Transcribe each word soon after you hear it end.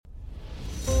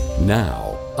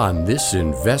Now, on this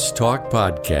Invest Talk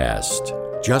podcast,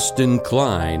 Justin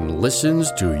Klein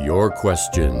listens to your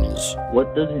questions.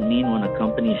 What does it mean when a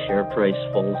company's share price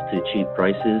falls to cheap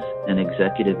prices and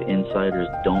executive insiders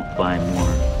don't buy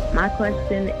more? My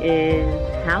question is,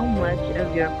 how much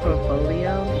of your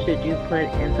portfolio should you put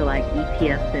into like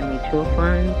ETFs and mutual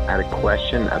funds? I had a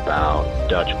question about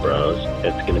Dutch Bros.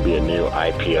 It's going to be a new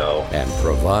IPO. And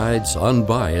provides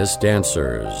unbiased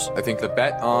answers. I think the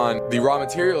bet on the raw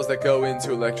materials that go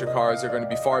into electric cars are going to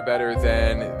be far better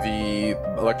than the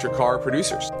electric car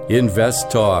producers.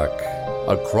 Invest Talk.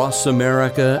 Across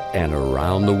America and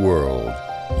around the world.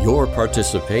 Your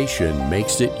participation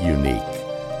makes it unique.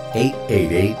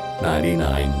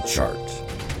 888-99-CHART.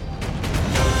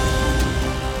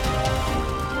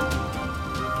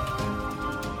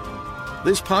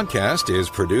 This podcast is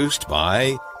produced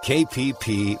by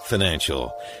KPP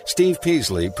Financial. Steve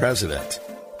Peasley, President.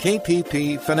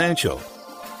 KPP Financial.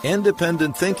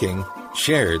 Independent thinking,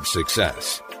 shared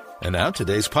success. And now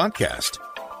today's podcast.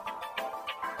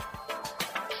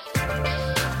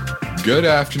 Good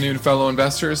afternoon, fellow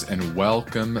investors, and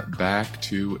welcome back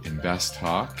to Invest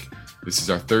Talk. This is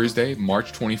our Thursday,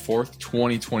 March 24th,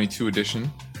 2022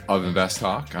 edition of Invest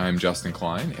Talk. I'm Justin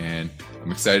Klein, and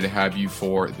I'm excited to have you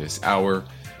for this hour,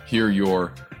 hear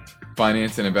your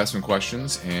finance and investment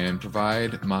questions, and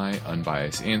provide my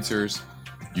unbiased answers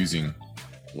using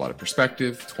a lot of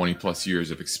perspective, 20 plus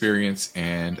years of experience,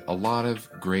 and a lot of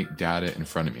great data in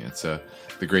front of me. It's the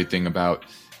great thing about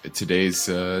today's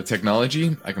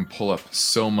technology. I can pull up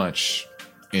so much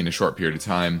in a short period of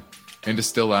time and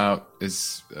distill out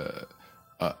as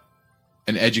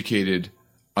an educated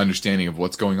understanding of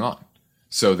what's going on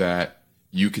so that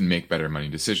you can make better money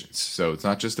decisions. So it's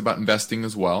not just about investing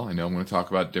as well. I know I'm going to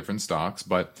talk about different stocks,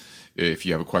 but if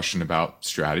you have a question about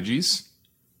strategies,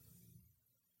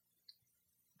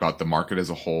 about the market as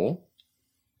a whole,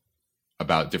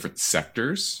 about different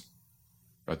sectors,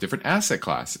 about different asset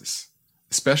classes,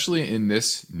 especially in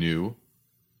this new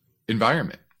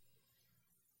environment.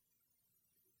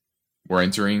 We're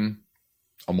entering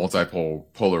a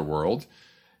multipolar world.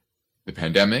 The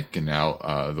pandemic and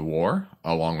now the war,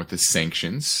 along with the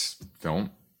sanctions.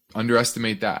 Don't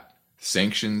underestimate that.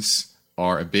 Sanctions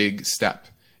are a big step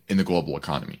in the global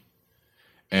economy.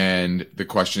 And the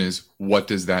question is, what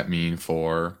does that mean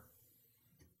for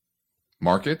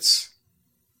markets,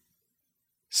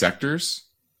 sectors,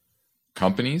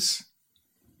 companies,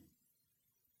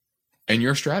 and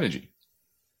your strategy?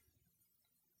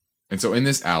 And so in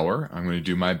this hour, I'm going to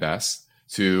do my best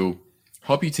to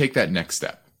help you take that next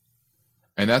step.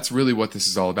 And that's really what this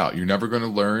is all about. You're never going to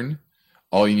learn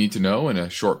all you need to know in a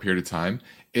short period of time.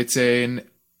 It's a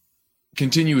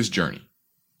continuous journey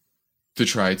to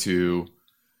try to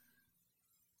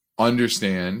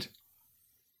understand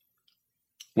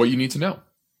what you need to know,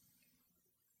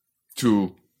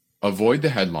 to avoid the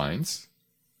headlines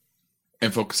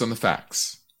and focus on the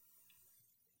facts,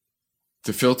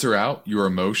 to filter out your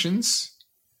emotions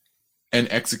and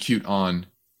execute on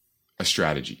a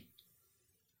strategy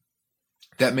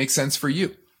that makes sense for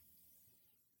you.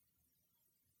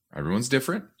 Everyone's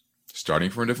different, starting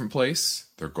from a different place.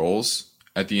 Their goals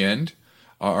at the end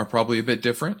are probably a bit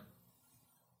different.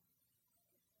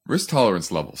 Risk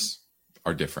tolerance levels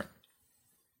are different.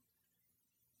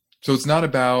 So it's not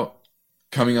about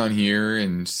coming on here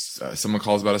and someone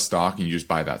calls about a stock and you just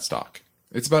buy that stock.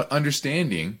 It's about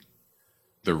understanding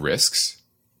the risks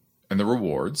and the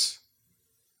rewards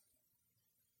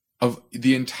of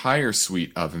the entire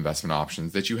suite of investment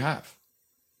options that you have.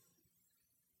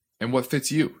 And what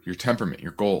fits you, your temperament,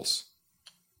 your goals.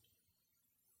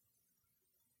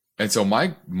 And so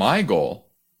my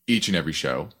goal each and every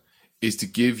show is to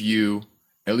give you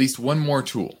at least one more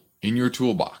tool in your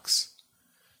toolbox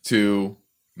to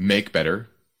make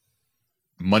better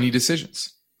money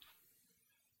decisions.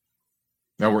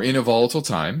 Now we're in a volatile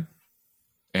time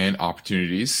and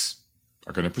opportunities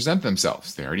are going to present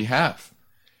themselves. They already have.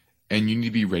 And you need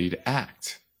to be ready to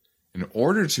act. In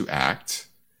order to act,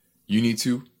 you need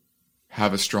to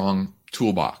have a strong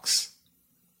toolbox.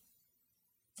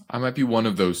 I might be one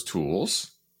of those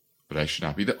tools, but I should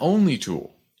not be the only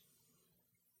tool.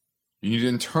 You need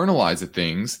to internalize the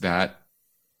things that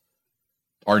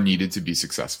are needed to be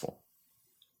successful.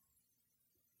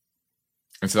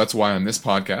 And so that's why on this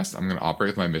podcast, I'm going to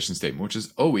operate with my mission statement, which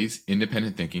is always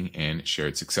independent thinking and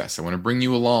shared success. I want to bring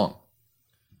you along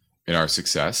in our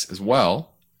success as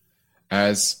well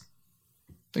as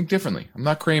think differently. I'm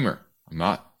not Kramer. I'm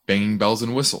not banging bells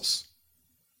and whistles.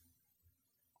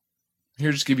 I'm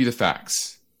here to just give you the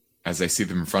facts as I see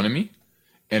them in front of me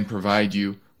and provide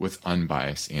you with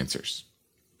unbiased answers.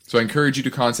 So I encourage you to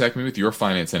contact me with your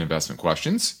finance and investment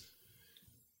questions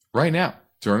right now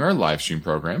during our live stream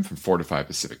program from 4 to 5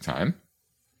 Pacific time.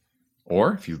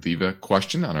 Or if you leave a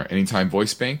question on our Anytime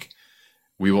Voice Bank,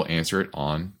 we will answer it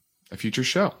on a future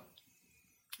show.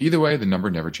 Either way, the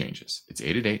number never changes. It's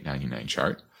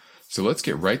 888-99-CHART. So let's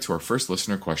get right to our first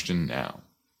listener question now.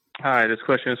 Hi, this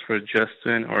question is for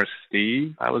Justin or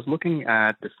Steve. I was looking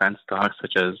at defense stocks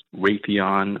such as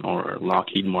Raytheon or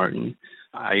Lockheed Martin.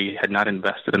 I had not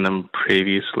invested in them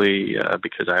previously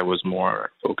because I was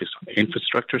more focused on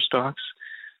infrastructure stocks.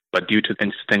 But due to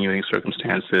extenuating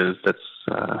circumstances that's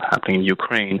happening in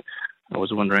Ukraine, I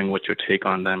was wondering what your take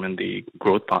on them and the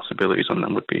growth possibilities on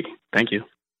them would be. Thank you.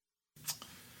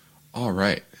 All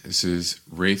right. This is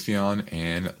Raytheon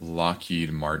and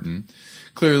Lockheed Martin.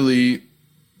 Clearly,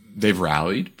 they've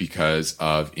rallied because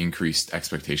of increased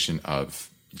expectation of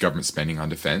government spending on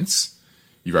defense.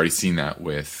 You've already seen that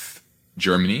with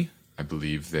Germany. I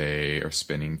believe they are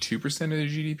spending 2% of their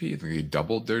GDP. I think they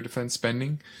doubled their defense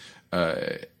spending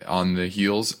on the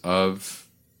heels of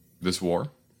this war.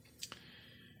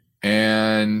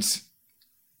 And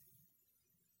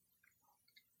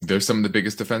they're some of the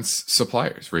biggest defense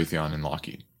suppliers, Raytheon and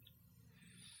Lockheed.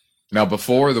 Now,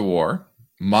 before the war,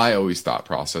 my always thought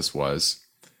process was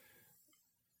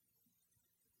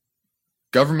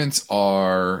governments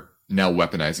are now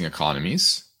weaponizing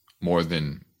economies more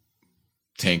than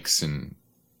tanks and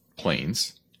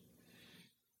planes.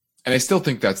 And I still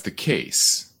think that's the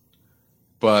case.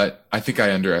 But I think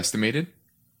I underestimated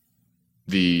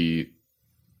the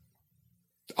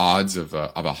odds of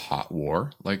a hot war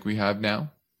like we have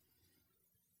now.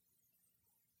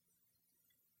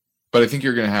 But I think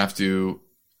you're going to have to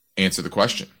answer the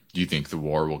question. Do you think the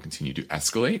war will continue to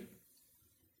escalate?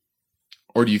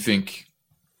 Or do you think,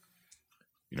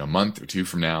 a month or two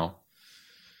from now,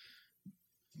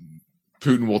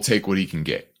 Putin will take what he can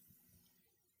get?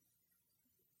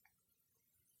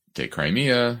 Take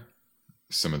Crimea,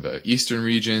 some of the eastern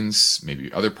regions,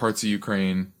 maybe other parts of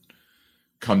Ukraine,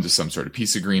 come to some sort of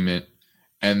peace agreement,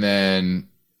 and then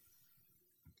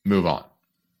move on?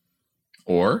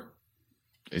 Or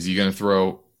is he going to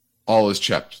throw all his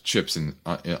chips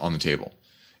on the table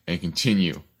and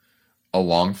continue a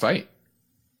long fight,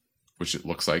 which it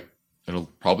looks like it'll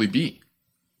probably be?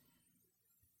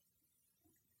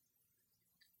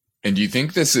 And do you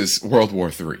think this is World War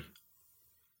III?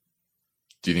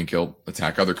 Do you think he'll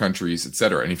attack other countries,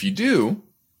 etc.? And if you do,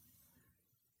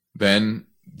 then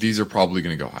these are probably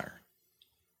going to go higher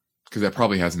because that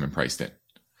probably hasn't been priced in.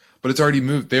 But it's already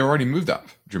moved. They already moved up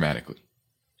dramatically,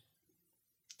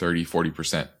 30,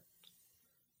 40%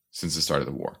 since the start of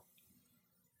the war.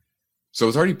 So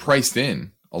it's already priced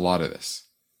in a lot of this.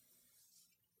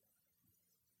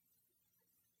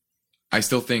 I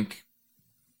still think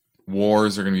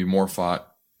wars are going to be more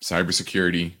fought,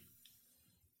 cybersecurity,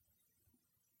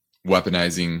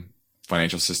 weaponizing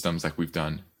financial systems like we've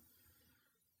done,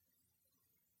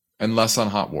 and less on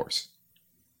hot wars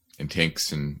and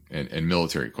tanks and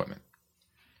military equipment.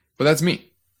 But that's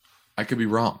me. I could be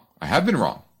wrong. I have been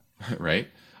wrong, right,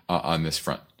 on this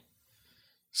front.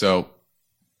 So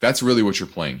that's really what you're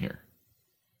playing here.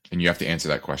 And you have to answer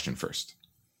that question first.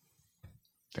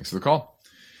 Thanks for the call.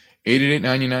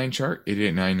 888-99-CHART,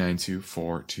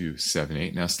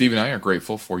 888-992-4278. Now, Steve and I are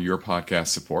grateful for your podcast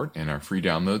support, and our free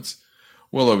downloads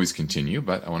will always continue,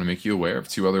 but I want to make you aware of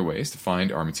 2 other ways to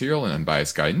find our material and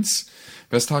unbiased guidance.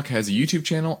 InvestTalk has a YouTube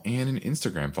channel and an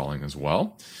Instagram following as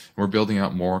well. We're building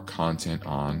out more content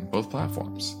on both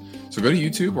platforms. So go to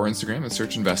YouTube or Instagram and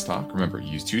search InvestTalk. Remember,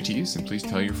 use 2 T's, and please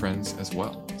tell your friends as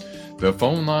well. The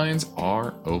phone lines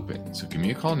are open, so give me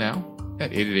a call now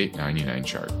at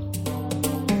 888-99-CHART.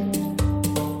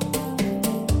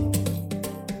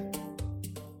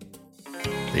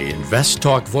 The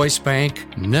InvestTalk Voice Bank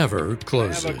never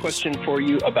closes. I have a question for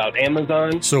you about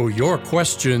Amazon. So your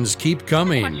questions keep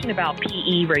coming. Question about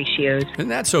PE ratios.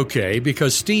 And that's okay,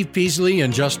 because Steve Peasley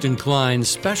and Justin Klein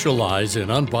specialize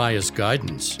in unbiased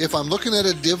guidance. If I'm looking at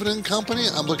a dividend company,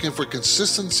 I'm looking for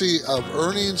consistency of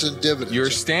earnings and dividends. Your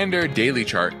standard daily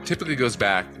chart typically goes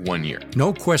back 1 year.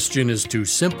 No question is too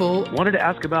simple. Wanted to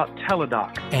ask about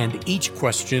Teladoc. And each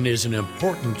question is an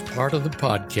important part of the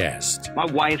podcast. My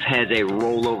wife has a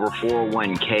rollover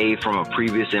 401k from a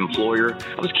previous employer.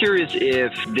 I was curious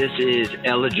if this is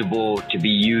eligible to be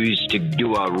used to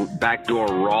do a backdoor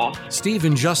Roth. Steve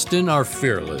and Justin are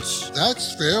fearless.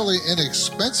 That's fairly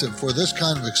inexpensive for this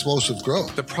kind of explosive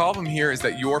growth. The problem here is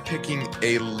that you're picking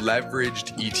a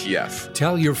leveraged ETF.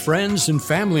 Tell your friends and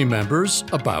family members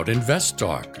about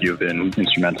InvestTalk. You've been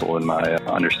instrumental in my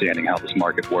understanding how this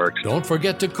market works. Don't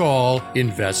forget to call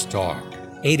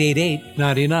InvestTalk.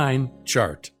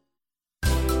 888-99-CHART.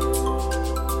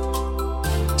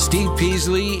 Steve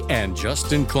Peasley and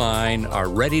Justin Klein are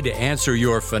ready to answer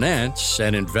your finance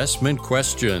and investment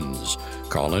questions.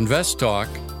 Call Invest Talk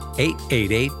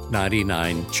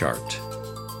 888-99-CHART.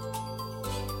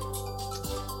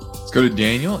 Let's go to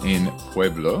Daniel in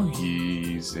Pueblo.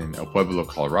 He's in Pueblo,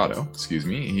 Colorado. Excuse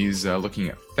me. He's looking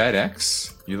at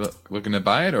FedEx. You looking to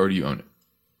buy it, or do you own it?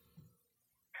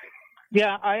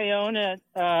 Yeah, I own it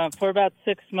for about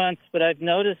 6 months, but I've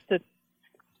noticed that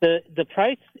the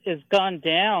price has gone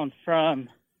down from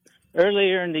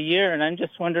earlier in the year, and I'm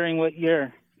just wondering what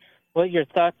your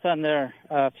thoughts on their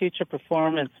future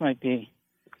performance might be.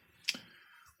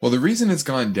 Well, the reason it's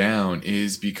gone down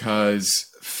is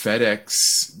because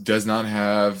FedEx does not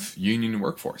have union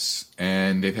workforce,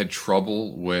 and they've had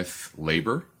trouble with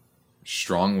labor,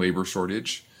 strong labor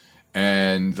shortage,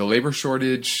 and the labor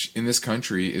shortage in this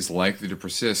country is likely to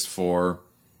persist for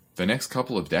the next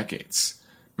couple of decades.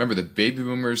 Remember, the baby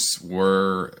boomers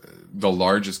were the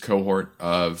largest cohort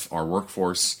of our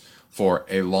workforce for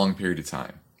a long period of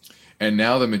time. And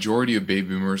now the majority of baby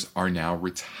boomers are now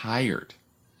retired,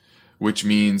 which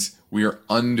means we are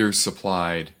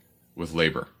undersupplied with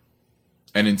labor.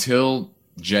 And until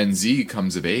Gen Z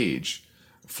comes of age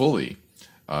fully,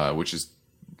 which is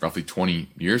roughly 20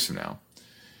 years from now,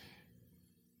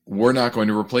 we're not going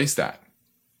to replace that.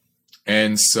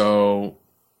 And so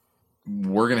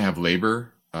we're going to have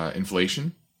labor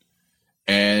inflation,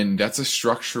 and that's a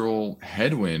structural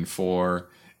headwind for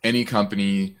any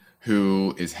company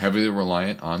who is heavily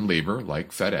reliant on labor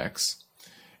like FedEx.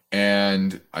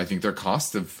 And I think their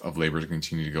cost of labor to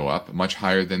continue to go up much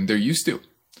higher than they're used to.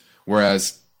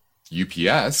 Whereas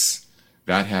UPS,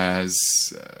 that has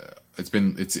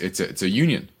it's a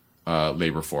union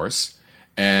labor force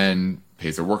and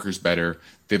pays their workers better.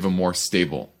 They have a more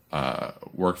stable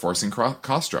workforce and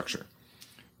cost structure.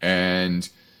 And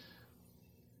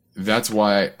that's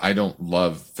why I don't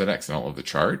love FedEx. I don't love the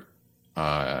chart.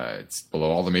 It's below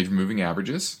all the major moving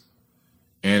averages.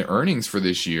 And earnings for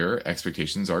this year,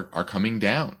 expectations are coming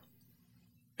down.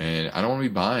 And I don't want to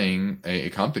be buying a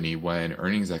company when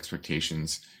earnings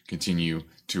expectations continue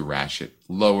to ratchet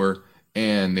lower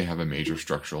and they have a major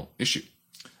structural issue.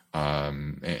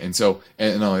 And not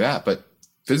only that, but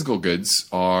physical goods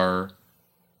are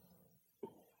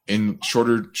in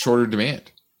shorter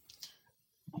demand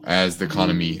as the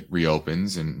economy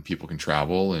reopens and people can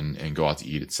travel and go out to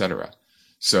eat, etc.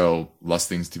 So less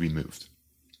things to be moved.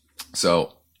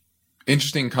 So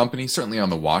interesting company, certainly on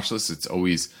the watch list. It's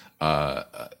always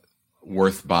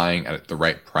worth buying at the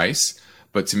right price.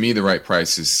 But to me, the right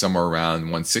price is somewhere around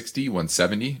 160,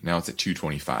 170. Now it's at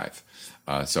 225.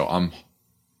 So I'm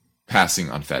passing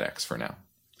on FedEx for now.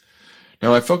 Now,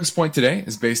 my focus point today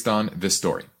is based on this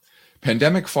story.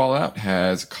 Pandemic fallout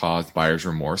has caused buyer's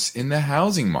remorse in the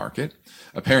housing market.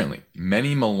 Apparently,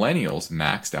 many millennials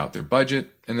maxed out their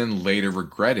budget and then later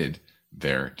regretted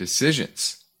their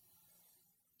decisions.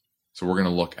 So we're going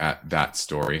to look at that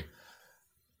story.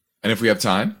 And if we have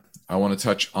time, I want to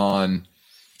touch on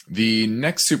the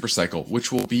next super cycle,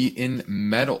 which will be in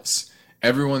metals.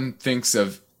 Everyone thinks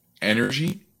of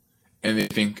energy and they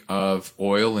think of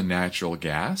oil and natural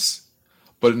gas.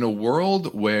 But in a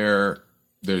world where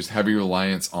there's heavy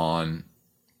reliance on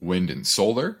wind and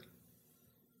solar,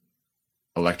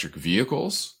 electric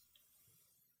vehicles,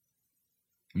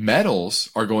 metals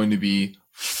are going to be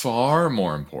far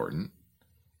more important,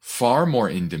 far more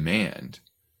in demand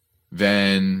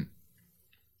than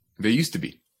they used to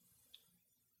be.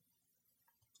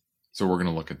 So we're going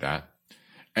to look at that.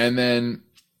 And then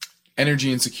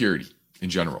energy insecurity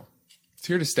in general. It's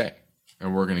here to stay.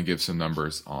 And we're going to give some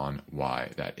numbers on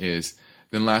why that is.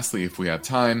 Then lastly, if we have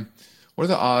time, what are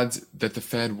the odds that the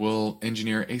Fed will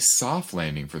engineer a soft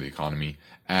landing for the economy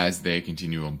as they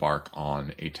continue to embark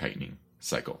on a tightening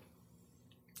cycle?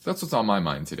 That's what's on my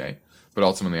mind today. But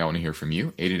ultimately, I want to hear from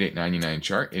you.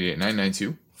 888-99-CHART,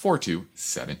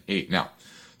 888-992-4278. Now,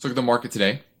 let's look at the market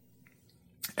today.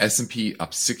 S&P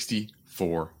up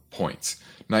 64 points.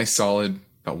 Nice, solid,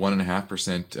 about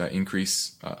 1.5%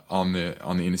 increase on the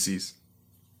indices.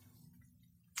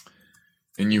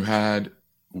 And you had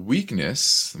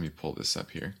weakness. Let me pull this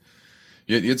up here.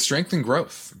 You had strength and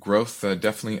growth. Growth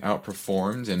definitely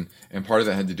outperformed, and part of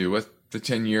that had to do with the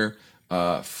 10-year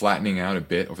flattening out a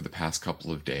bit over the past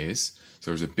couple of days. So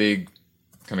there was a big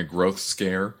kind of growth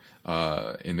scare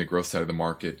in the growth side of the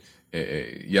market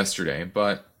yesterday,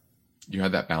 but you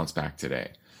had that bounce back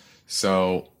today.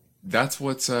 So that's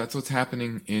what's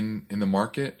happening in the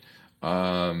market.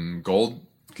 Gold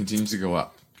continues to go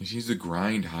up, continues to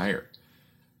grind higher.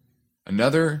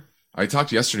 I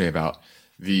talked yesterday about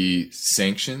the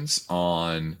sanctions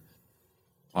on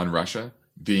Russia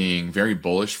being very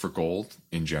bullish for gold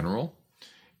in general.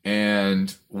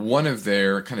 And one of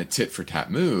their kind of tit for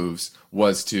tat moves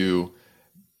was to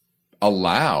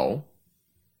allow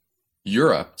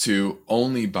Europe to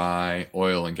only buy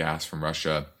oil and gas from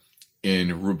Russia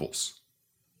in rubles.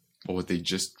 But what they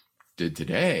just did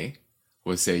today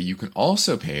was say you can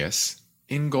also pay us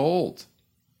in gold.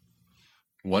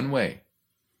 One way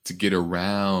to get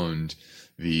around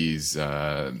these,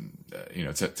 to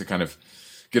kind of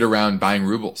get around buying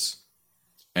rubles.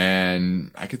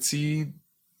 And I could see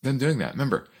them doing that.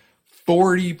 Remember,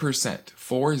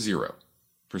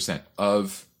 40%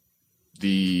 of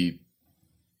the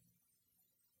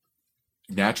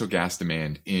natural gas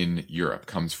demand in Europe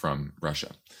comes from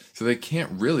Russia. So they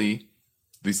can't really,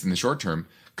 at least in the short term,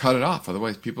 cut it off.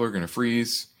 Otherwise, people are going to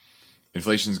freeze.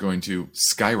 Inflation is going to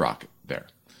skyrocket there.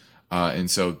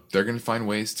 And so they're going to find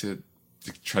ways to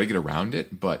try to get around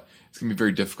it, but it's going to be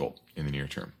very difficult in the near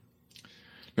term.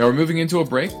 Now we're moving into a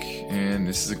break, and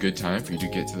this is a good time for you to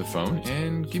get to the phone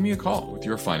and give me a call with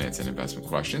your finance and investment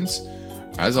questions.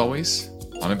 As always,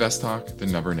 on Invest Talk, the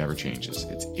number never changes.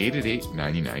 It's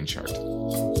 888-99-CHART.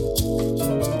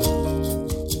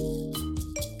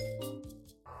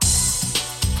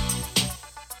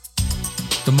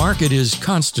 The market is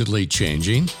constantly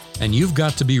changing, and you've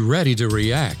got to be ready to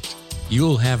react.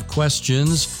 You'll have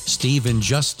questions. Steve and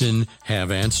Justin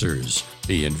have answers.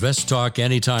 The Invest Talk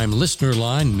Anytime listener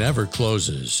line never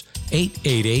closes.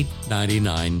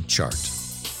 888-99-CHART.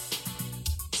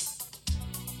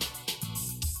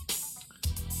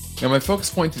 Now, my focus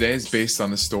point today is based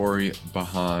on the story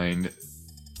behind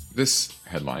this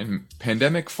headline.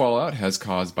 Pandemic fallout has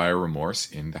caused buyer remorse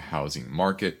in the housing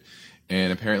market,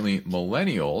 and apparently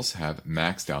millennials have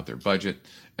maxed out their budget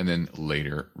and then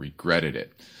later regretted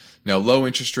it. Now, low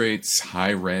interest rates,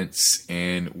 high rents,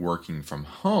 and working from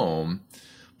home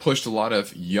pushed a lot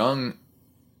of young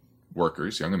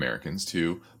workers, young Americans,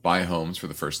 to buy homes for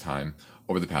the first time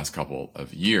over the past couple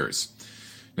of years.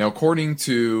 Now, according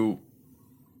to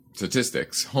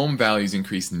statistics, home values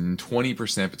increased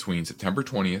 20% between September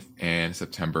 20th and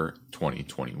September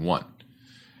 2021.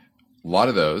 A lot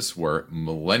of those were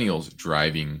millennials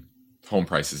driving home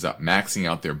prices up, maxing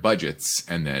out their budgets,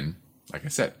 and then, like I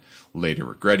said, later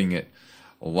regretting it.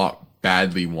 A lot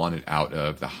badly wanted out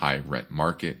of the high rent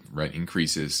market, rent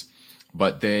increases,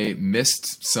 but they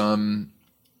missed the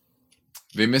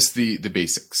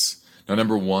basics. Now,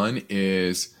 number one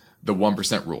is the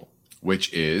 1% rule,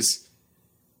 which is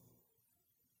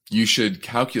you should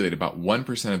calculate about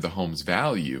 1% of the home's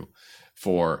value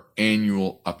for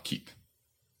annual upkeep.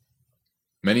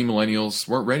 Many millennials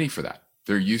weren't ready for that.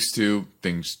 They're used to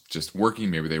things just working.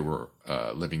 Maybe they were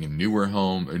living in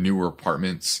newer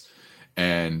apartments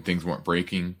and things weren't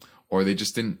breaking, or they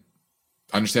just didn't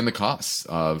understand the costs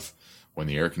of when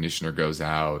the air conditioner goes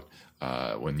out,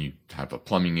 when you have a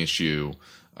plumbing issue,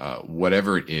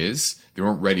 whatever it is. They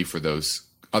weren't ready for those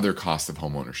other costs of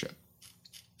home ownership.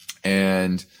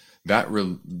 And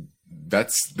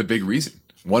that's the big reason,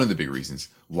 one of the big reasons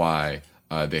why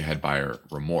they had buyer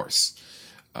remorse.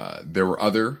 There were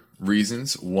other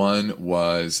reasons. One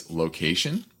was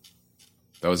location.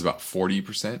 That was about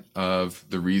 40% of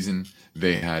the reason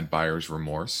they had buyer's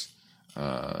remorse.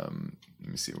 Let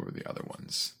me see, what were the other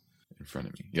ones in front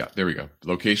of me? Yeah, there we go.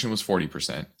 Location was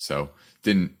 40%. So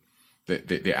they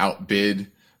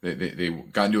outbid, they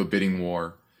got into a bidding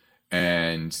war,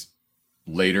 and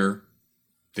later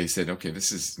they said, okay,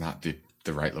 this is not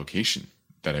the right location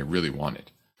that I really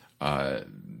wanted.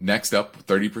 Next up,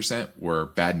 30% were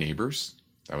bad neighbors.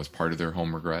 That was part of their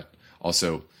home regret.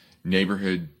 Also,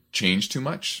 neighborhood changed too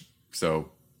much,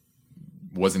 so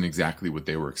wasn't exactly what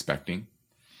they were expecting.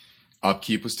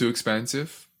 Upkeep was too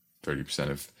expensive. 30%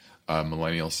 of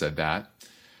millennials said that.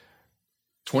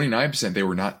 29%, they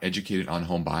were not educated on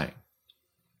home buying.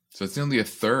 So it's nearly a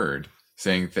third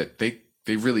saying that they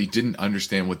really didn't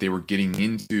understand what they were getting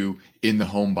into in the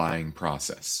home buying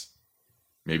process.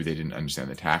 Maybe they didn't understand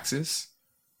the taxes,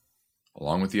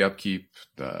 along with the upkeep,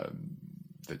 the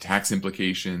tax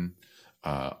implication,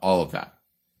 all of that.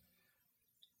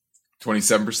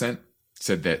 27%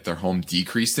 said that their home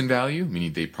decreased in value,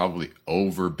 meaning they probably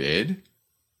overbid,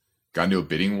 got into a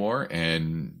bidding war,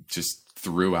 and just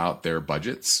threw out their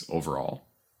budgets overall.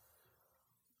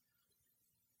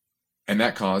 And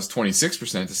that caused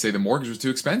 26% to say the mortgage was too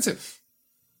expensive.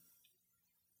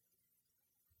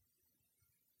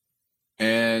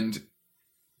 And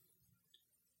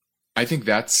I think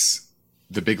that's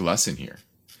the big lesson here,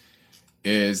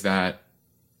 is that,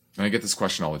 and I get this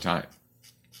question all the time,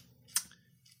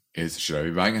 is should I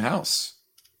be buying a house?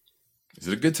 Is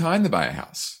it a good time to buy a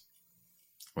house?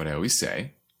 What I always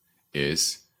say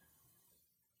is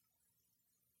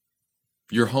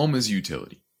Your home is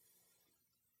utility.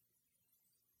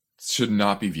 It should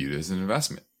not be viewed as an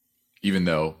investment, even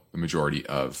though the majority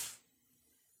of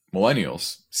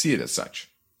millennials see it as such.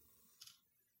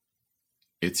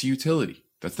 It's utility.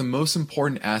 That's the most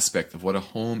important aspect of what a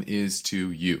home is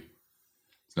to you.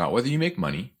 It's not whether you make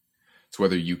money, it's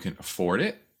whether you can afford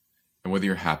it and whether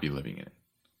you're happy living in it.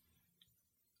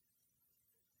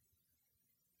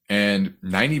 And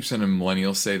 90% of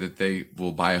millennials say that they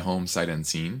will buy a home sight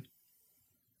unseen.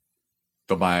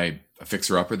 They'll buy a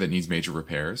fixer-upper that needs major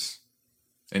repairs.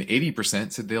 And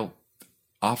 80% said they'll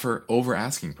offer over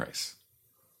asking price.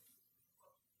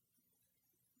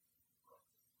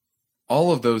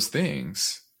 All of those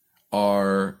things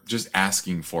are just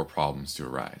asking for problems to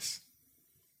arise.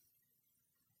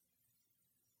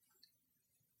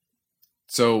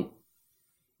 So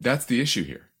that's the issue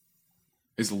here,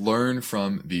 is learn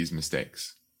from these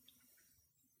mistakes.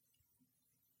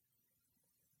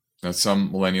 Now,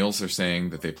 some millennials are saying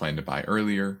that they plan to buy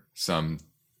earlier. Some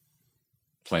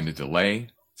plan to delay.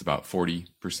 It's about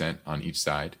 40% on each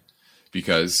side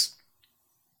because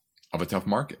of a tough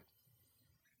market.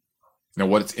 Now,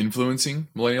 what's influencing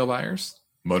millennial buyers?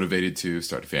 Motivated to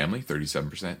start a family,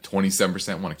 37%.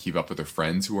 27% want to keep up with their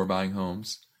friends who are buying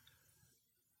homes.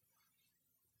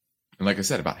 And like I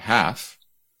said, about half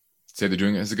say they're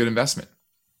doing it as a good investment.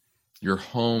 Your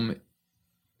home,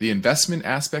 the investment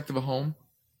aspect of a home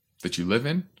that you live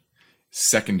in,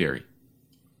 secondary.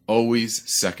 Always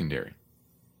secondary.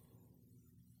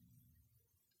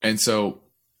 And so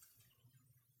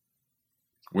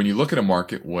when you look at a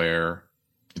market where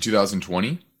in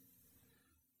 2020,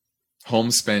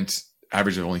 homes spent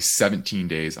average of only 17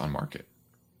 days on market.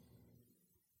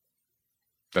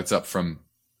 That's up from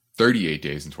 38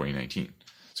 days in 2019.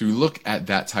 So you look at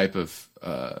that type of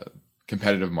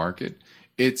competitive market,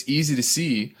 it's easy to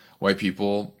see why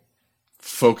people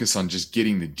focus on just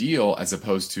getting the deal as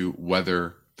opposed to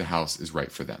whether the house is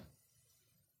right for them.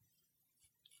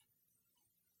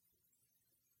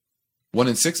 1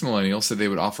 in 6 millennials said they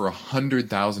would offer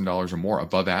 $100,000 or more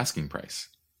above asking price.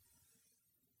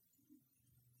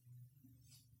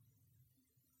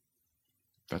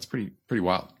 That's pretty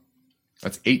wild.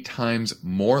 That's 8 times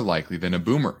more likely than a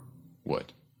boomer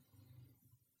would.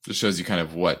 Just shows you kind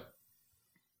of what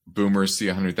boomers see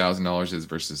 $100,000 as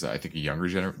versus, I think, the younger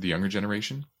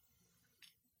generation.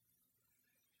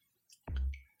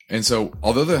 And so,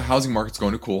 although the housing market's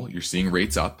going to cool, you're seeing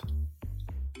rates up.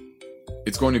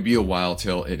 It's going to be a while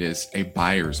till it is a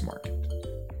buyer's market.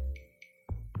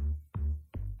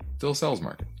 Still a seller's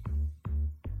market.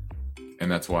 And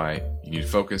that's why you need to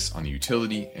focus on the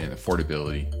utility and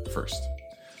affordability first.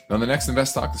 Now, on the next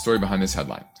Invest Talk, the story behind this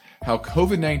headline: how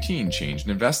COVID-19 changed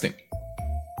investing.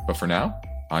 But for now,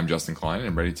 I'm Justin Klein, and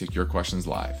I'm ready to take your questions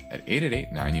live at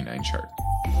 888-99-CHART.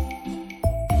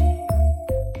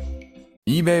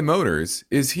 eBay Motors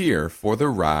is here for the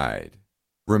ride.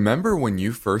 Remember when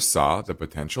you first saw the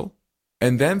potential?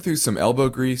 And then through some elbow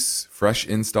grease, fresh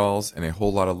installs, and a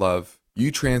whole lot of love,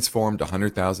 you transformed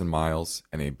 100,000 miles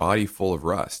and a body full of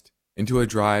rust into a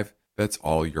drive that's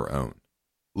all your own.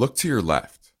 Look to your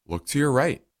left. Look to your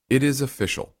right. It is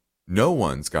official. No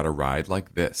one's got a ride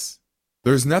like this.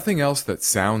 There's nothing else that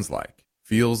sounds like,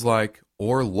 feels like,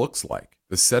 or looks like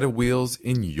the set of wheels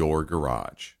in your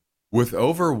garage. With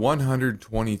over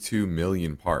 122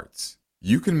 million parts,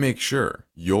 you can make sure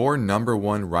your number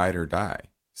one ride or die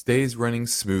stays running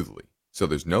smoothly, so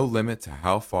there's no limit to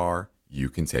how far you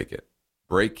can take it.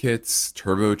 Brake kits,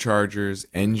 turbochargers,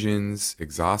 engines,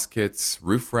 exhaust kits,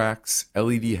 roof racks,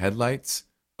 LED headlights,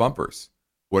 bumpers,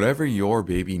 whatever your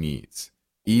baby needs,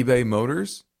 eBay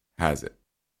Motors has it.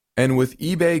 And with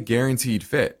eBay Guaranteed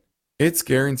Fit, it's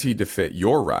guaranteed to fit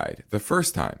your ride the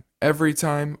first time, every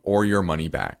time, or your money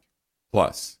back.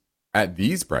 Plus, at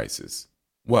these prices,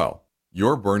 well,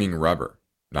 you're burning rubber,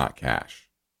 not cash.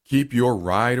 Keep your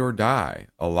ride or die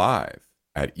alive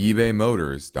at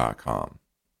ebaymotors.com.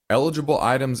 Eligible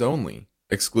items only.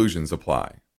 Exclusions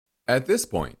apply. At this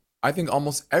point, I think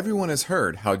almost everyone has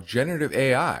heard how generative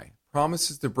AI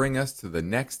promises to bring us to the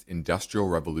next industrial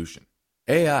revolution.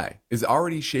 AI is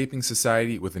already shaping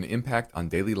society with an impact on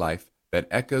daily life that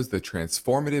echoes the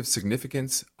transformative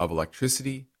significance of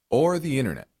electricity or the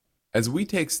internet. As we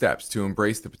take steps to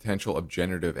embrace the potential of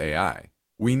generative AI,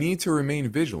 we need to remain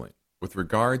vigilant with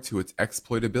regard to its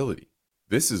exploitability.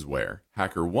 This is where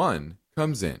HackerOne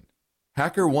comes in.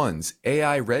 HackerOne's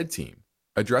AI Red Team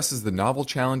addresses the novel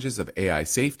challenges of AI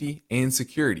safety and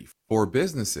security for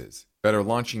businesses that are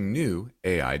launching new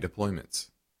AI deployments.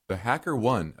 The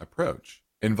HackerOne approach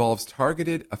involves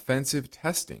targeted offensive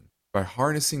testing by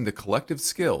harnessing the collective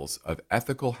skills of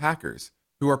ethical hackers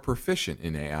who are proficient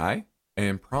in AI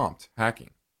and prompt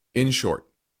hacking. In short,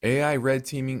 AI red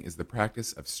teaming is the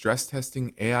practice of stress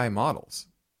testing AI models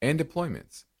and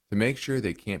deployments to make sure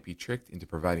they can't be tricked into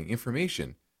providing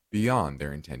information beyond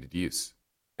their intended use,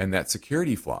 and that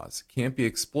security flaws can't be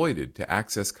exploited to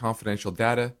access confidential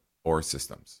data or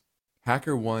systems.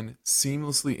 HackerOne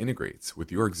seamlessly integrates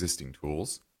with your existing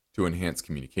tools to enhance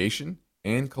communication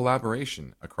and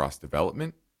collaboration across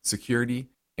development, security,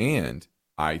 and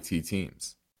IT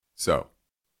teams. So,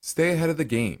 stay ahead of the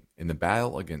game in the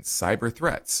battle against cyber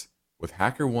threats with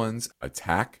HackerOne's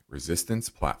attack resistance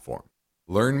platform.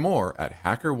 Learn more at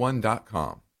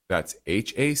hackerone.com. That's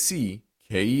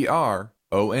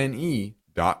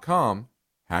HACKERONE.com,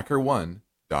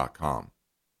 hackerone.com.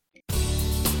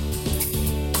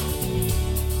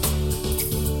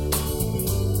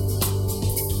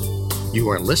 You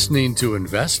are listening to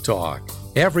Invest Talk.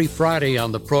 Every Friday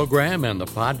on the program and the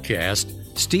podcast,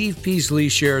 Steve Peasley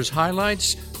shares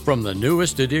highlights from the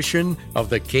newest edition of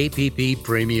the KPP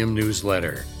Premium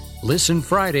Newsletter. Listen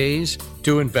Fridays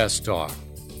to Invest Talk.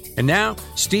 And now,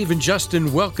 Steve and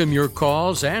Justin welcome your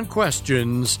calls and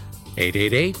questions.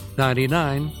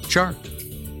 888-99-CHART.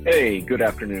 Hey, good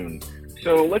afternoon.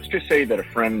 So let's just say that a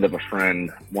friend of a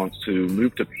friend wants to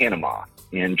move to Panama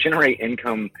and generate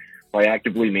income by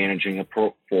actively managing a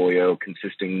portfolio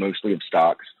consisting mostly of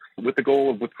stocks with the goal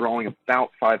of withdrawing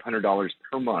about $500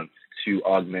 per month to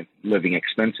augment living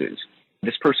expenses.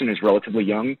 This person is relatively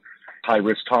young, high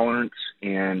risk tolerance,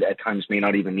 and at times may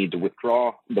not even need to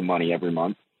withdraw the money every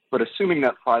month. But assuming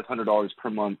that $500 per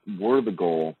month were the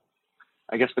goal,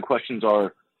 I guess the questions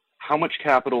are, how much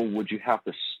capital would you have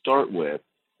to start with,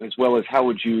 as well as how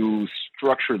would you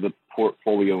structure the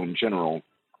portfolio in general?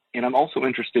 And I'm also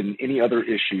interested in any other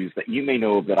issues that you may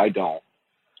know of that I don't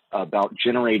about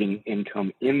generating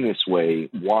income in this way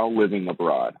while living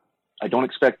abroad. I don't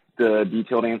expect the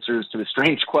detailed answers to the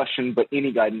strange question, but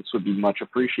any guidance would be much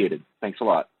appreciated. Thanks a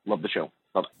lot. Love the show.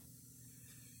 Bye-bye.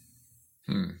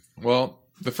 Well,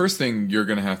 the first thing you're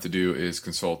going to have to do is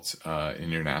consult an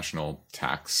international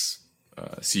tax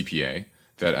CPA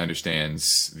that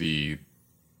understands the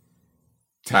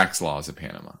tax laws of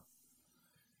Panama.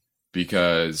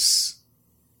 Because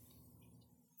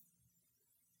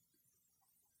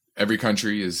every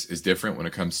country is different when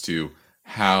it comes to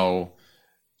how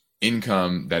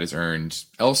income that is earned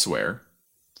elsewhere,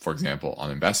 for example,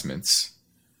 on investments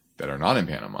that are not in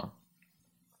Panama,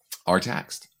 are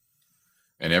taxed.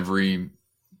 And every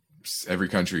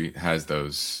country has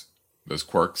those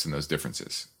quirks and those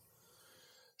differences.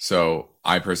 So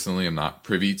I personally am not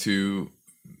privy to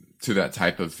that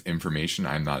type of information.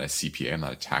 I'm not a CPA. I'm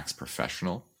not a tax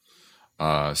professional.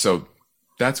 So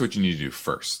that's what you need to do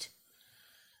first.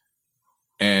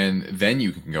 And then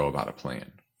you can go about a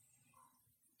plan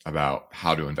about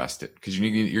how to invest it, because you're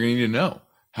going to need to know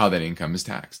how that income is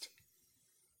taxed.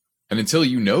 And until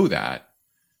you know that,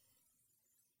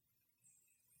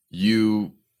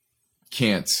 you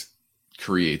can't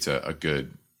create a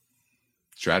good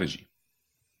strategy,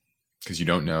 because you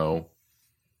don't know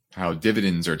how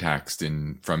dividends are taxed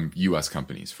from U.S.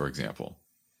 companies, for example,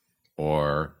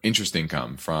 or interest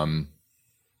income from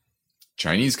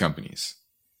Chinese companies,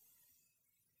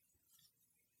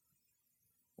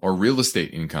 or real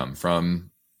estate income from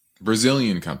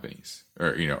Brazilian companies,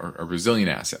 or Brazilian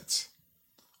assets.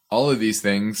 All of these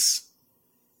things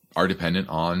are dependent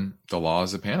on the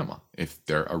laws of Panama if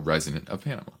they're a resident of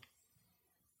Panama.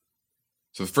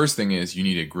 So the first thing is you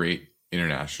need a great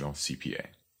international CPA.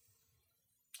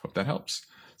 Hope that helps.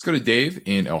 Let's go to Dave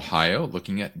in Ohio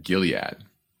looking at Gilead.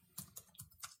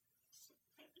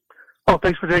 Oh,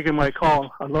 thanks for taking my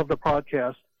call. I love the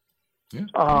podcast.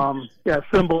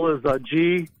 Symbol is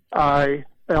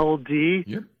GILD.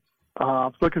 Yep. I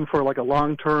was looking for like a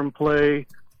long-term play.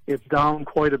 It's down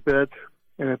quite a bit,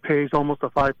 and it pays almost a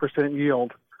 5%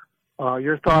 yield.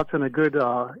 Your thoughts on a good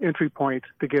entry point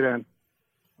to get in?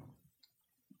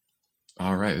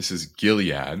 All right, this is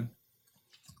Gilead.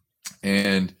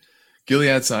 And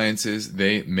Gilead Sciences,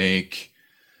 they make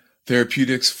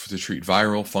therapeutics to treat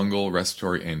viral, fungal,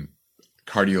 respiratory, and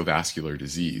cardiovascular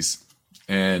disease.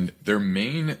 And their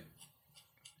main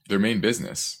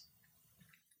business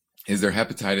is their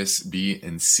hepatitis B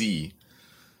and C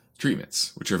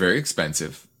treatments, which are very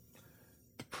expensive.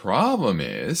 The problem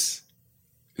is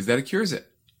that it cures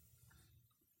it.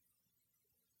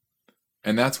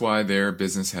 And that's why their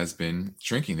business has been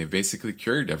shrinking. They've basically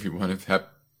cured everyone of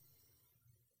Hep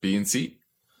B and C.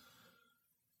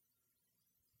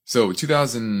 So in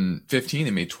 2015,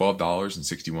 they made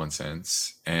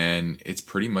 $12.61, and it's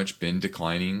pretty much been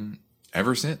declining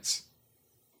ever since.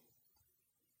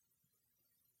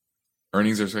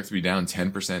 Earnings are expected to be down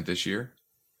 10% this year.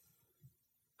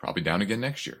 Probably down again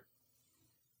next year.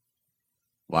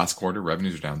 Last quarter,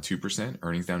 revenues are down 2%,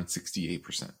 earnings down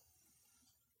 68%.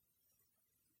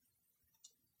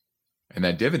 And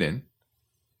that dividend,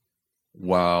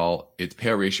 while its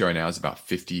payout ratio right now is about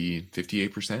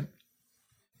 58%,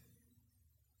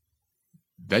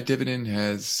 that dividend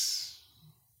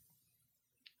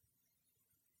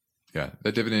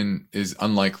is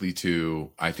unlikely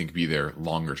to, I think, be there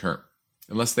longer term,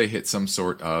 unless they hit some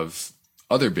sort of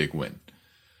other big win.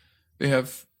 They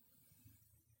have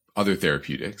other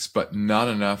therapeutics, but not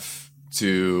enough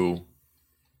to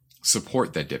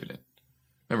support that dividend.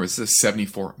 Remember, this is a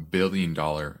 $74 billion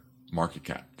market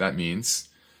cap. That means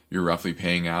you're roughly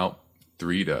paying out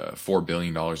 $3 to $4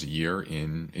 billion a year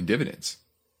in dividends.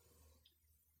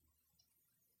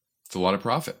 It's a lot of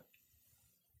profit.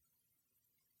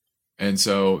 And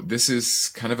so this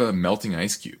is kind of a melting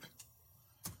ice cube.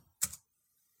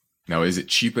 Now, is it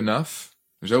cheap enough?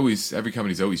 Every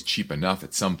company's always cheap enough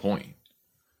at some point.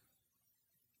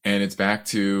 And it's back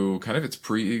to kind of its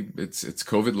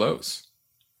COVID lows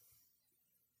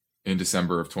in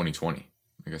December of 2020.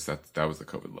 I guess that was the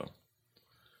COVID low.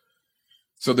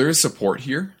 So there is support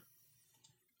here.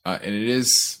 And it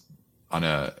is, on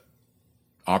a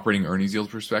operating earnings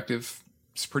yield perspective,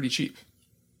 it's pretty cheap.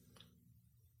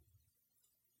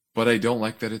 But I don't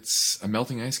like that it's a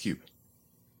melting ice cube.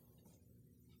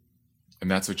 And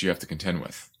that's what you have to contend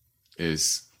with,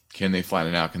 is can they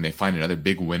flatten it out? Can they find another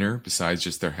big winner besides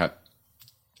just their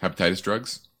hepatitis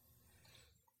drugs?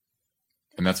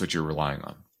 And that's what you're relying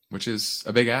on, which is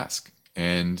a big ask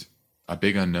and a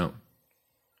big unknown.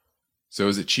 So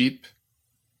is it cheap?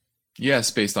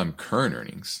 Yes, based on current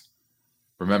earnings.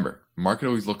 Remember, market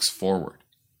always looks forward,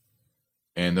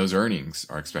 and those earnings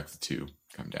are expected to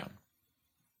come down.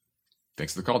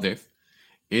 Thanks for the call, Dave.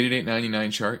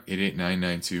 888-99-CHART,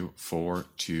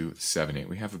 888-992-4278.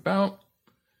 We have about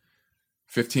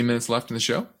 15 minutes left in the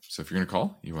show. So if you're going to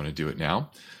call, you want to do it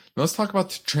now. Now let's talk about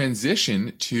the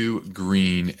transition to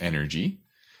green energy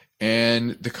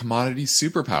and the commodity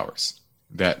superpowers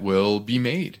that will be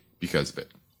made because of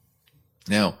it.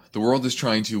 Now, the world is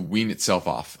trying to wean itself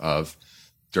off of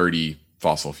dirty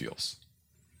fossil fuels.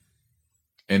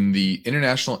 And the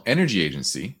International Energy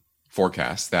Agency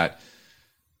forecasts that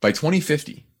by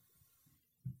 2050,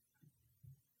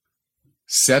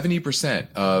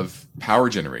 70% of power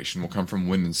generation will come from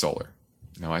wind and solar.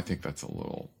 Now, I think that's a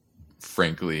little,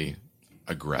 frankly,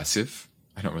 aggressive.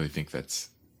 I don't really think that's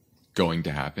going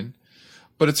to happen.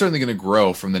 But it's certainly going to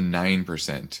grow from the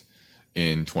 9%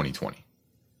 in 2020.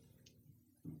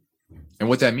 And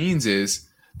what that means is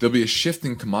there'll be a shift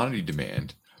in commodity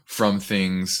demand from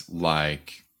things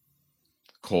like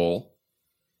coal,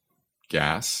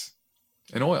 gas,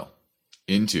 and oil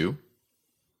into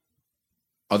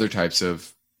other types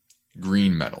of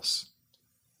green metals.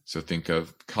 So think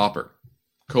of copper,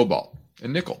 cobalt,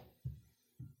 and nickel.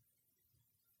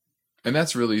 And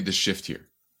that's really the shift here.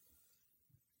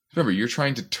 Remember, you're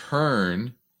trying to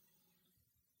turn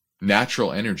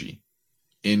natural energy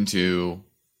into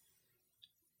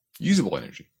usable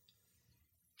energy.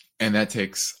 And that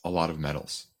takes a lot of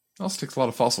metals. It also takes a lot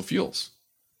of fossil fuels.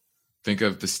 Think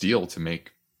of the steel to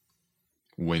make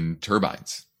wind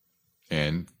turbines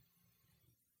and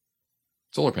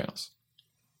solar panels.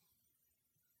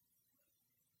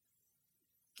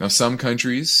 Now, some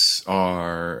countries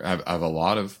have a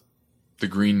lot of the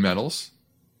green metals.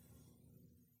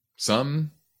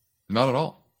 Some, not at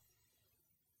all.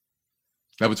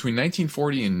 Now, between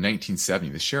 1940 and 1970,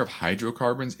 the share of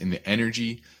hydrocarbons in the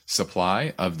energy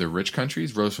supply of the rich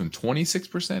countries rose from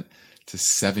 26% to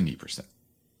 70%.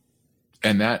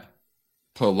 And that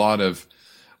put a lot of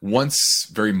once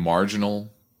very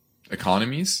marginal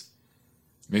economies,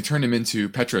 they turned them into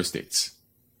petrostates.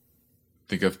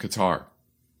 Think of Qatar,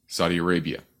 Saudi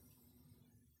Arabia.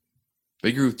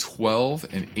 They grew 12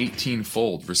 and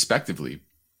 18-fold, respectively,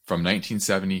 from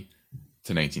 1970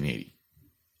 to 1980,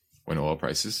 when oil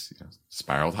prices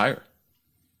spiraled higher.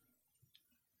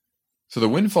 So the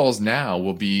windfalls now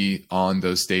will be on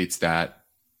those states that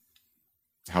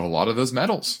have a lot of those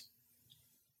metals.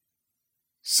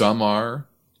 Some are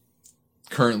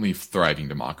currently thriving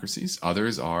democracies.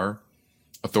 Others are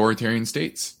authoritarian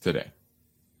states today.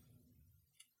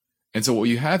 And so what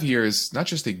you have here is not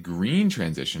just a green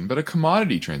transition, but a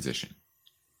commodity transition.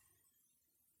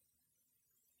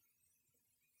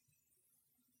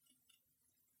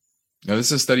 Now, this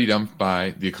is a study done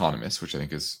by The Economist, which I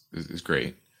think is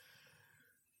great.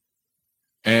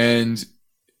 And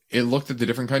it looked at the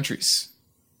different countries.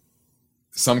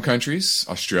 Some countries,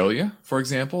 Australia, for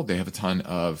example, they have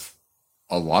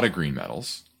a lot of green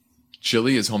metals.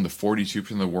 Chile is home to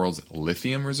 42% of the world's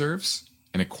lithium reserves.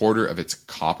 and a quarter of its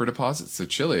copper deposits. So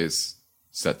Chile is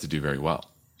set to do very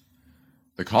well.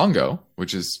 The Congo,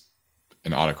 which is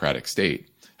an autocratic state,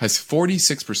 has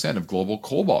 46% of global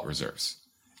cobalt reserves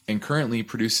and currently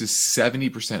produces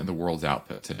 70% of the world's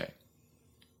output today.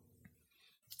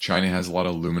 China has a lot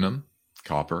of aluminum,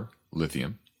 copper,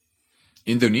 lithium.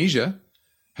 Indonesia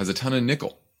has a ton of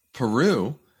nickel.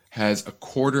 Peru has a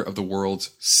quarter of the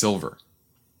world's silver.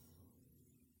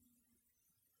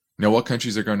 Now, what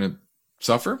countries are going to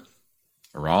suffer?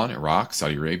 Iran, Iraq,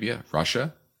 Saudi Arabia,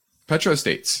 Russia,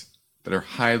 petrostates that are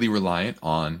highly reliant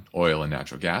on oil and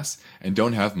natural gas and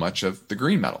don't have much of the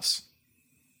green metals.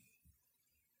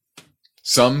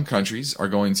 Some countries are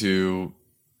going to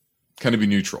kind of be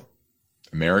neutral.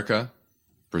 America,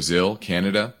 Brazil,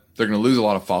 Canada, they're going to lose a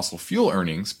lot of fossil fuel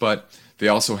earnings, but they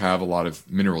also have a lot of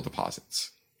mineral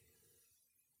deposits.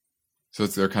 So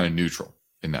they're kind of neutral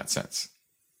in that sense.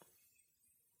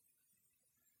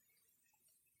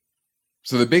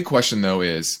 So the big question, though,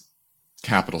 is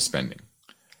capital spending.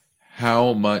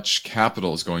 How much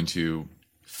capital is going to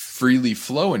freely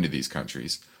flow into these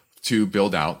countries to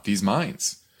build out these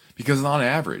mines? Because on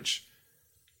average,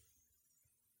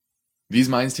 these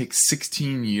mines take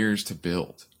 16 years to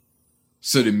build.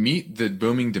 So to meet the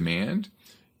booming demand,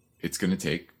 it's going to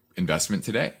take investment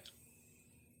today.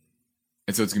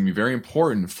 And so it's going to be very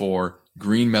important for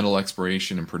green metal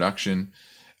exploration and production.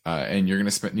 And you're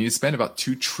going to need to spend about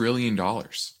 $2 trillion,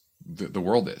 the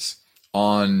world is,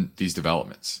 on these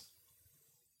developments.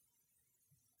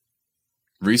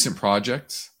 Recent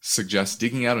projects suggest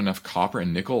digging out enough copper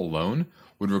and nickel alone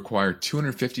would require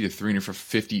 $250 to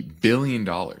 $350 billion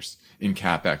in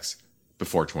CapEx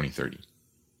before 2030.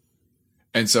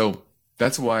 And so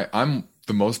that's why I'm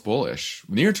the most bullish,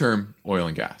 near term, oil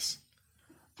and gas.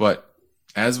 But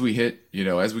as we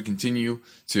as we continue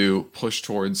to push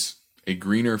towards a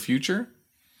greener future,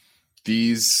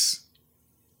 these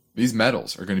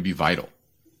metals are going to be vital.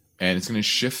 And it's going to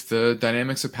shift the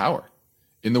dynamics of power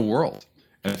in the world.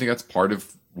 And I think that's part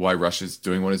of why Russia's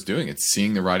doing what it's doing. It's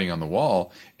seeing the writing on the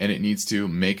wall, and it needs to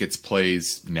make its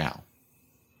plays now.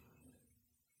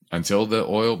 Before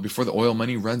the oil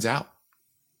money runs out.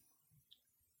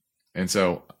 And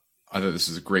so I thought this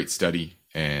was a great study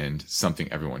and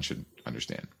something everyone should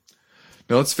understand.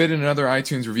 Now let's fit in another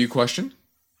iTunes review question.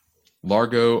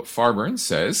 Largo Farburn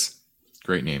says,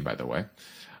 great name, by the way.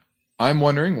 I'm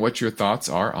wondering what your thoughts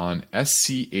are on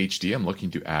SCHD. I'm looking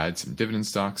to add some dividend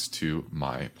stocks to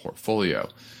my portfolio.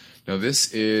 Now,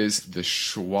 this is the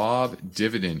Schwab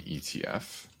Dividend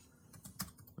ETF.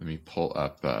 Let me pull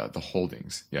up the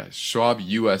holdings. Yeah, Schwab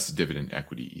US Dividend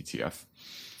Equity ETF.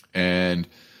 And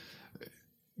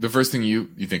the first thing you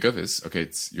think of is, okay,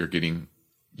 you're getting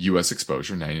US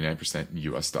exposure, 99% in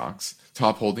US stocks.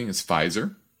 Top holding is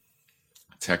Pfizer,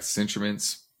 Texas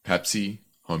Instruments, Pepsi,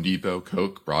 Home Depot,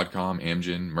 Coke, Broadcom,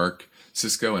 Amgen, Merck,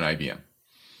 Cisco, and IBM.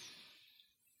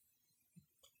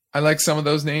 I like some of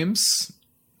those names.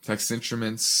 Texas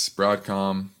Instruments,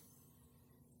 Broadcom,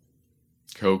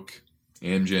 Coke,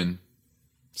 Amgen,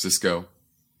 Cisco.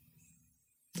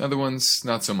 Other ones,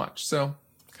 not so much. So,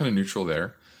 kind of neutral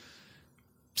there.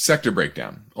 Sector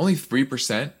breakdown. Only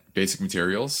 3% basic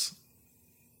materials.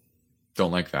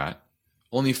 Don't like that.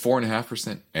 Only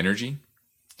 4.5% energy.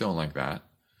 Don't like that.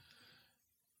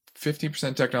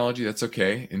 15% technology, that's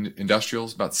okay.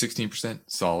 Industrials, about 16%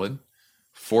 solid.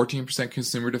 14%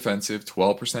 consumer defensive,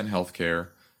 12% healthcare.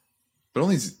 But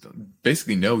only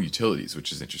basically no utilities,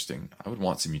 which is interesting. I would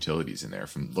want some utilities in there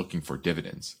from looking for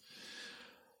dividends.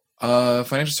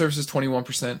 Financial services,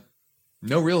 21%.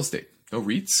 No real estate, no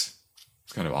REITs.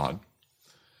 It's kind of odd.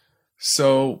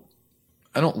 So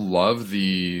I don't love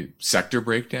the sector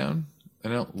breakdown. I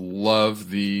don't love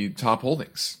the top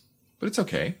holdings, but it's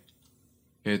okay.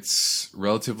 It's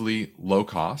relatively low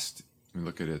cost. Let me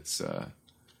look at its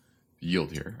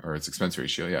yield here, or its expense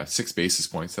ratio. Yeah, 6 basis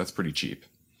points. That's pretty cheap.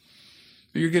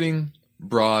 But you're getting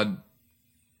broad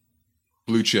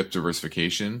blue chip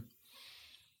diversification.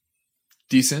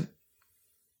 Decent,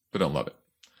 but don't love it.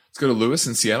 Let's go to Lewis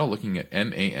in Seattle looking at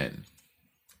MAN.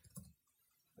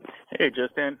 Hey,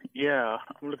 Justin. Yeah,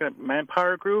 I'm looking at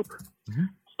Manpower Group. Mm-hmm.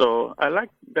 So I like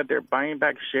that they're buying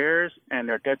back shares and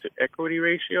their debt to equity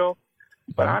ratio.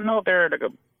 But I don't know if they're like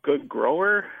a good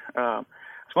grower.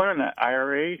 It's one in the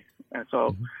IRA, and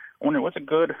so I wonder what's a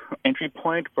good entry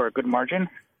point for a good margin.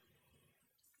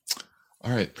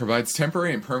 All right. Provides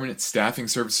temporary and permanent staffing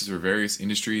services for various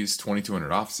industries,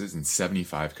 2,200 offices in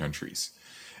 75 countries.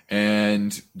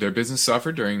 And their business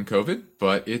suffered during COVID,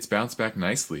 but it's bounced back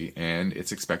nicely, and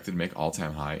it's expected to make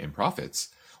all-time high in profits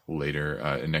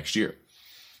later next year.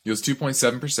 Yields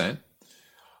 2.7%.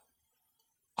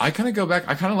 I kind of go back.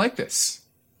 I kind of like this.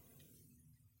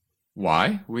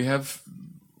 Why? We have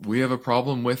a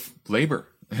problem with labor,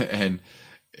 and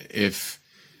if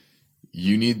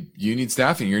you need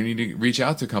staffing, you need to reach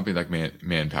out to a company like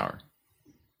Manpower.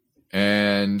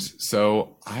 And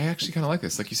so I actually kind of like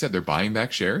this. Like you said, they're buying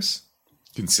back shares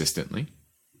consistently.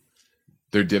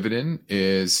 Their dividend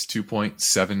is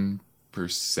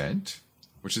 2.7%,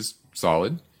 which is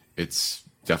solid. It's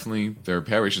definitely, their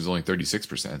payout ratio is only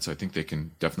 36%, so I think they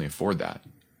can definitely afford that.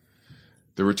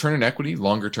 The return on equity,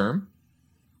 longer term,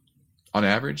 on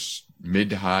average, mid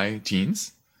to high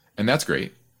teens, and that's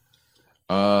great.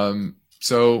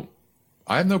 So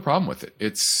I have no problem with it.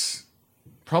 It's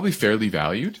probably fairly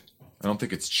valued. I don't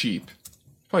think it's cheap.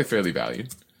 Probably fairly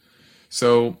valued.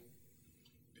 So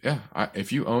yeah,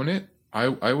 if you own it, I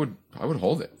would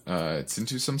hold it. It's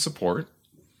into some support.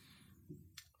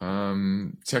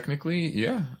 Technically,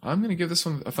 yeah, I'm going to give this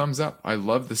one a thumbs up. I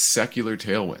love the secular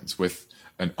tailwinds with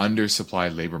an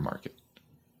undersupplied labor market.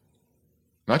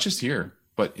 Not just here,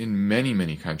 but in many,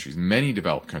 many countries, many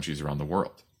developed countries around the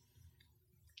world.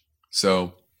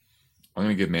 So I'm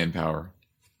going to give Manpower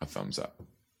a thumbs up.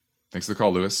 Thanks for the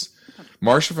call, Lewis.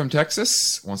 Marsha from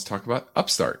Texas wants to talk about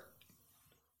Upstart.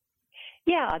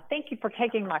 Yeah, thank you for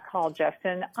taking my call,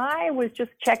 Justin. I was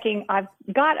just checking. I've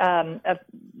got a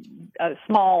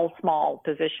small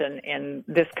position in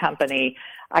this company.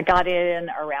 I got in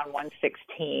around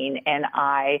 116, and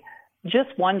I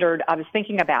just wondered, I was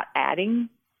thinking about adding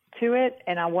to it,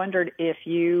 and I wondered if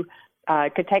you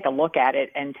could take a look at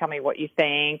it and tell me what you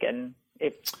think, and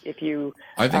if you.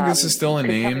 I think this is still a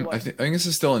name. I think this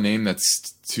is still a name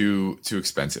that's too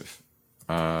expensive.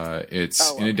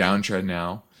 It's in a downtrend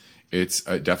now. It's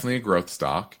definitely a growth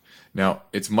stock. Now,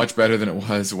 it's much better than it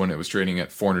was when it was trading at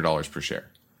 $400 per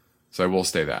share. So I will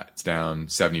say that. It's down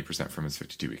 70% from its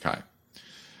 52-week high.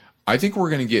 I think we're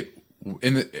going to get,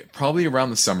 probably around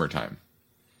the summertime,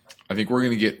 I think we're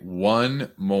going to get one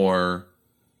more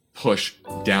push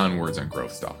downwards on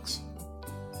growth stocks.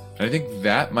 And I think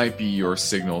that might be your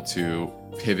signal to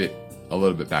pivot a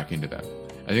little bit back into them.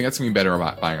 I think that's going to be better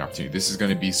about buying opportunity. This is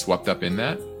going to be swept up in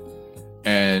that.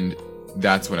 And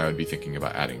that's when I would be thinking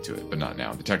about adding to it, but not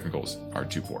now. The technicals are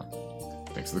too poor.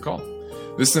 Thanks for the call.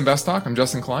 This is Invest Talk. I'm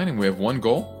Justin Klein, and we have one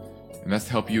goal, and that's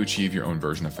to help you achieve your own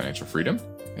version of financial freedom.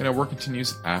 And our work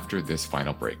continues after this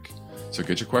final break. So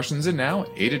get your questions in now,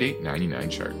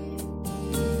 888-99-CHART.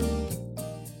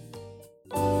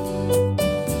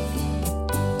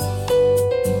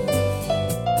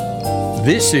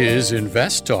 This is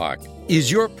Invest Talk.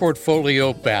 Is your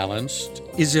portfolio balanced?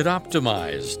 Is it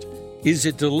optimized? Is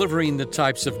it delivering the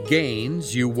types of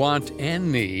gains you want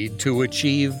and need to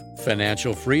achieve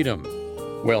financial freedom?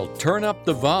 Well, turn up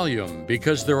the volume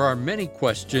because there are many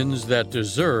questions that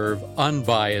deserve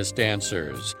unbiased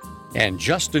answers. And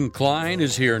Justin Klein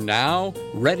is here now,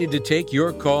 ready to take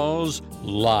your calls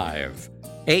live.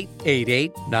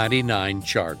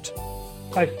 888-99-CHART.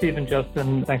 Hi, Steve and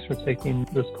Justin. Thanks for taking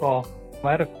this call.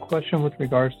 I had a question with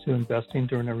regards to investing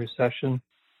during a recession.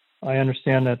 I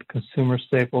understand that consumer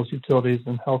staples, utilities,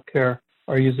 and healthcare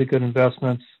are usually good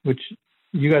investments, which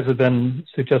you guys have been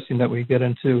suggesting that we get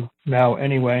into now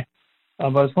anyway. But I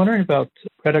was wondering about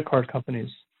credit card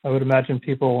companies. I would imagine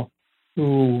people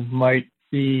who might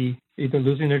be either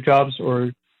losing their jobs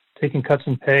or taking cuts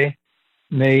in pay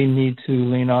may need to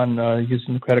lean on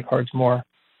using the credit cards more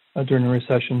during a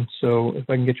recession. So if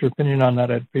I can get your opinion on that,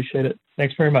 I'd appreciate it.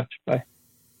 Thanks very much. Bye.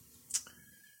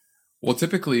 Well,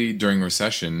 typically during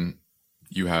recession,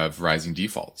 you have rising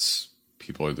defaults.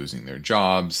 People are losing their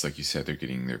jobs. Like you said, they're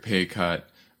getting their pay cut,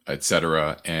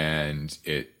 etc. And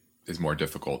it is more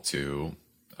difficult to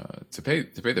pay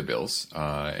their bills.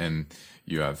 And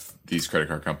you have these credit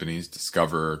card companies,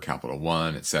 Discover, Capital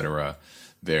One, etc.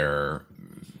 They're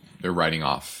writing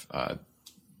off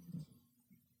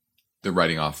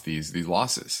these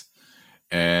losses.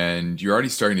 And you're already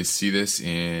starting to see this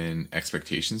in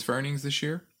expectations for earnings this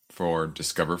year. For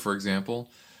Discover, for example,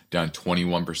 down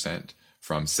 21%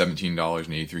 from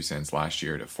 $17.83 last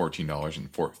year to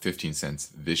 $14.15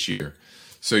 this year.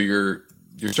 So you're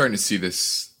starting to see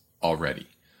this already.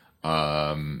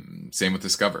 Same with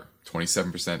Discover,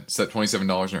 27%, set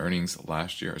 $27 in earnings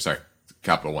last year. Sorry,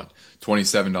 Capital One,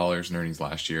 $27 in earnings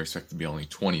last year, expected to be only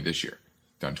 $20 this year,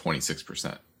 down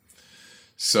 26%.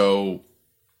 So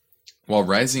while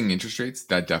rising interest rates,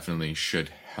 that definitely should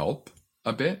help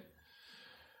a bit.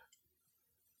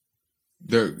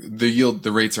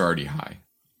 The rates are already high.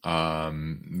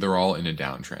 They're all in a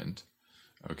downtrend.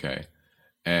 Okay.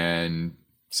 And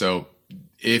so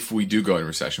if we do go in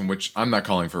recession, which I'm not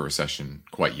calling for a recession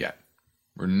quite yet,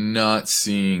 we're not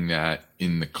seeing that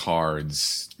in the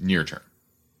cards near term.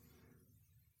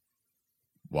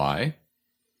 Why?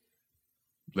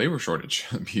 Labor shortage.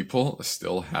 People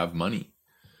still have money.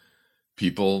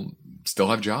 People still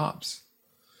have jobs.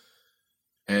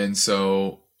 And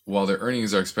so while their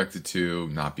earnings are expected to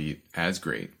not be as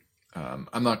great,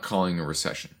 I'm not calling a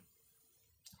recession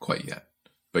quite yet.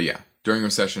 But yeah, during a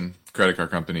recession, credit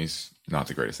card companies, not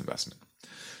the greatest investment.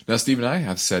 Now, Steve and I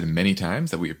have said many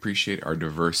times that we appreciate our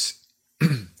diverse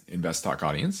Invest Talk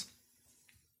audience.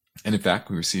 And in fact,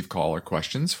 we receive call or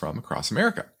questions from across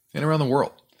America and around the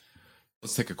world.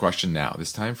 Let's take a question now,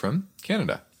 this time from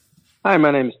Canada. Hi,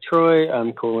 my name is Troy.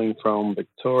 I'm calling from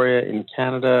Victoria in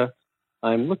Canada.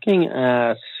 I'm looking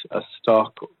at a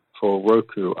stock for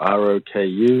Roku,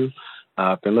 ROKU.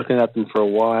 I've been looking at them for a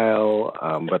while,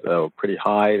 but they were pretty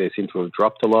high. They seem to have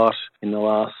dropped a lot in the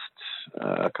last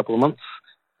couple of months.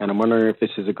 And I'm wondering if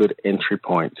this is a good entry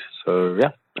point. So,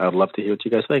 yeah, I'd love to hear what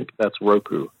you guys think. That's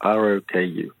Roku,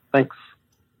 ROKU. Thanks.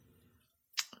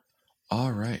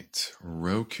 All right,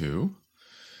 Roku.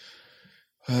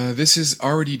 This is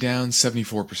already down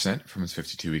 74% from its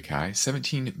 52-week high,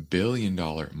 $17 billion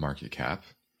market cap.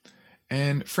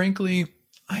 And frankly,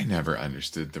 I never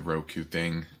understood the Roku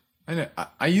thing.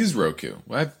 I use Roku.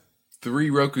 I have 3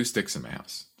 Roku sticks in my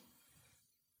house.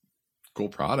 Cool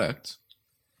product.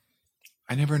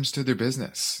 I never understood their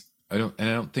business. I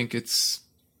don't think it's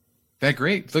that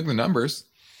great. Look at the numbers.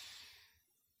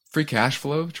 Free cash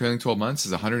flow, trailing 12 months,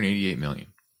 is $188 million.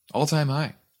 All-time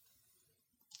high.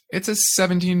 It's a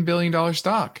 $17 billion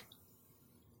stock.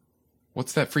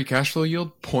 What's that free cash flow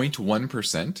yield?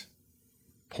 0.1%?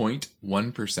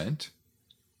 0.1%?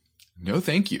 No,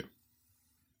 thank you.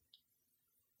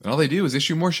 And all they do is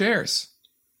issue more shares.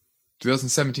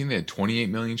 2017, they had 28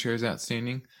 million shares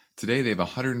outstanding. Today, they have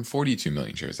 142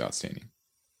 million shares outstanding.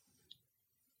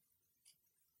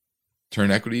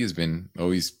 Turn equity has been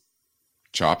always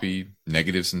choppy,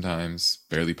 negative sometimes,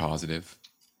 barely positive.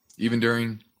 Even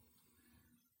during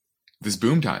this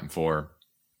boom time for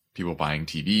people buying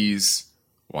TVs,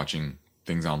 watching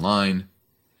things online.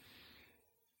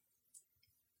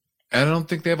 And I don't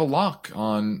think they have a lock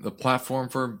on the platform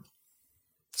for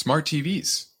smart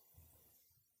TVs.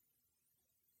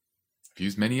 I've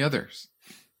used many others.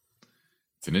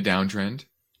 It's in a downtrend.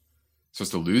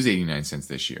 Supposed to lose 89 cents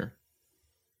this year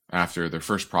after their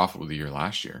first profit of the year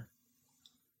last year.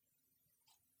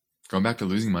 Going back to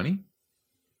losing money?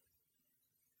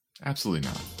 Absolutely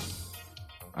not.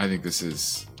 I think this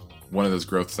is one of those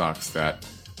growth stocks that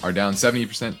are down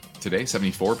 70% today,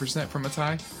 74% from its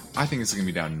high. I think it's going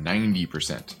to be down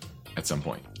 90% at some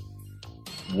point.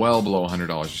 Well below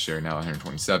 $100 a share, now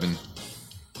 $127.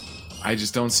 I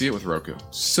just don't see it with Roku.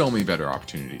 So many better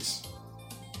opportunities,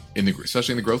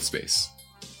 especially in the growth space.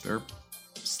 They're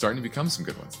starting to become some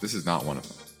good ones. This is not one of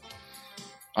them.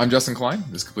 I'm Justin Klein.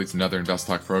 This completes another Invest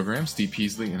Talk program. Steve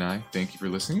Peasley and I thank you for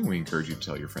listening. We encourage you to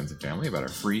tell your friends and family about our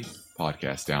free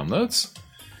podcast downloads.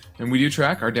 And we do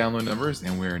track our download numbers,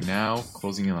 and we're now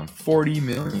closing in on 40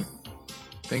 million.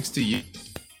 Thanks to you.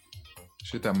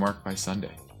 Should hit that mark by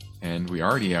Sunday. And we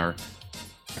already are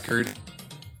record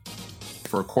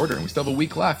for a quarter, and we still have a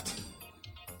week left.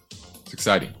 It's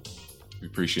exciting. We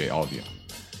appreciate all of you.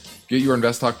 Get your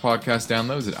Invest Talk podcast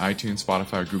downloads at iTunes,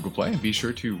 Spotify, or Google Play, and be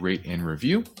sure to rate and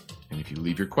review. And if you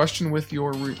leave your question with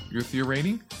your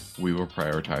rating, we will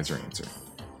prioritize your answer.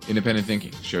 Independent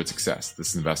thinking, shared success.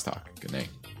 This is Invest Talk. Good night.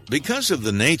 Because of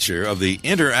the nature of the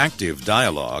interactive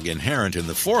dialogue inherent in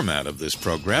the format of this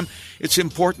program, it's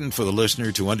important for the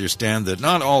listener to understand that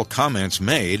not all comments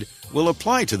made will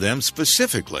apply to them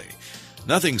specifically.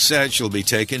 Nothing said shall be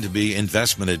taken to be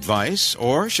investment advice,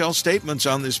 or shall statements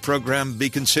on this program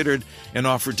be considered an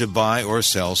offer to buy or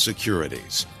sell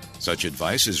securities. Such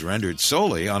advice is rendered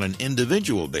solely on an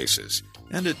individual basis,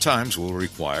 and at times will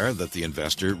require that the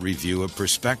investor review a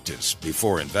prospectus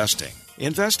before investing.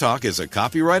 Invest Talk is a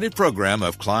copyrighted program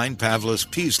of Klein Pavlis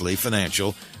Peasley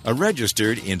Financial, a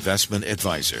registered investment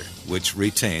advisor, which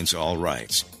retains all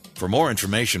rights. For more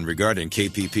information regarding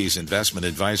KPP's investment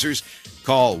advisors,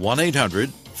 call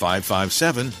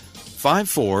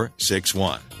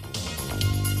 1-800-557-5461.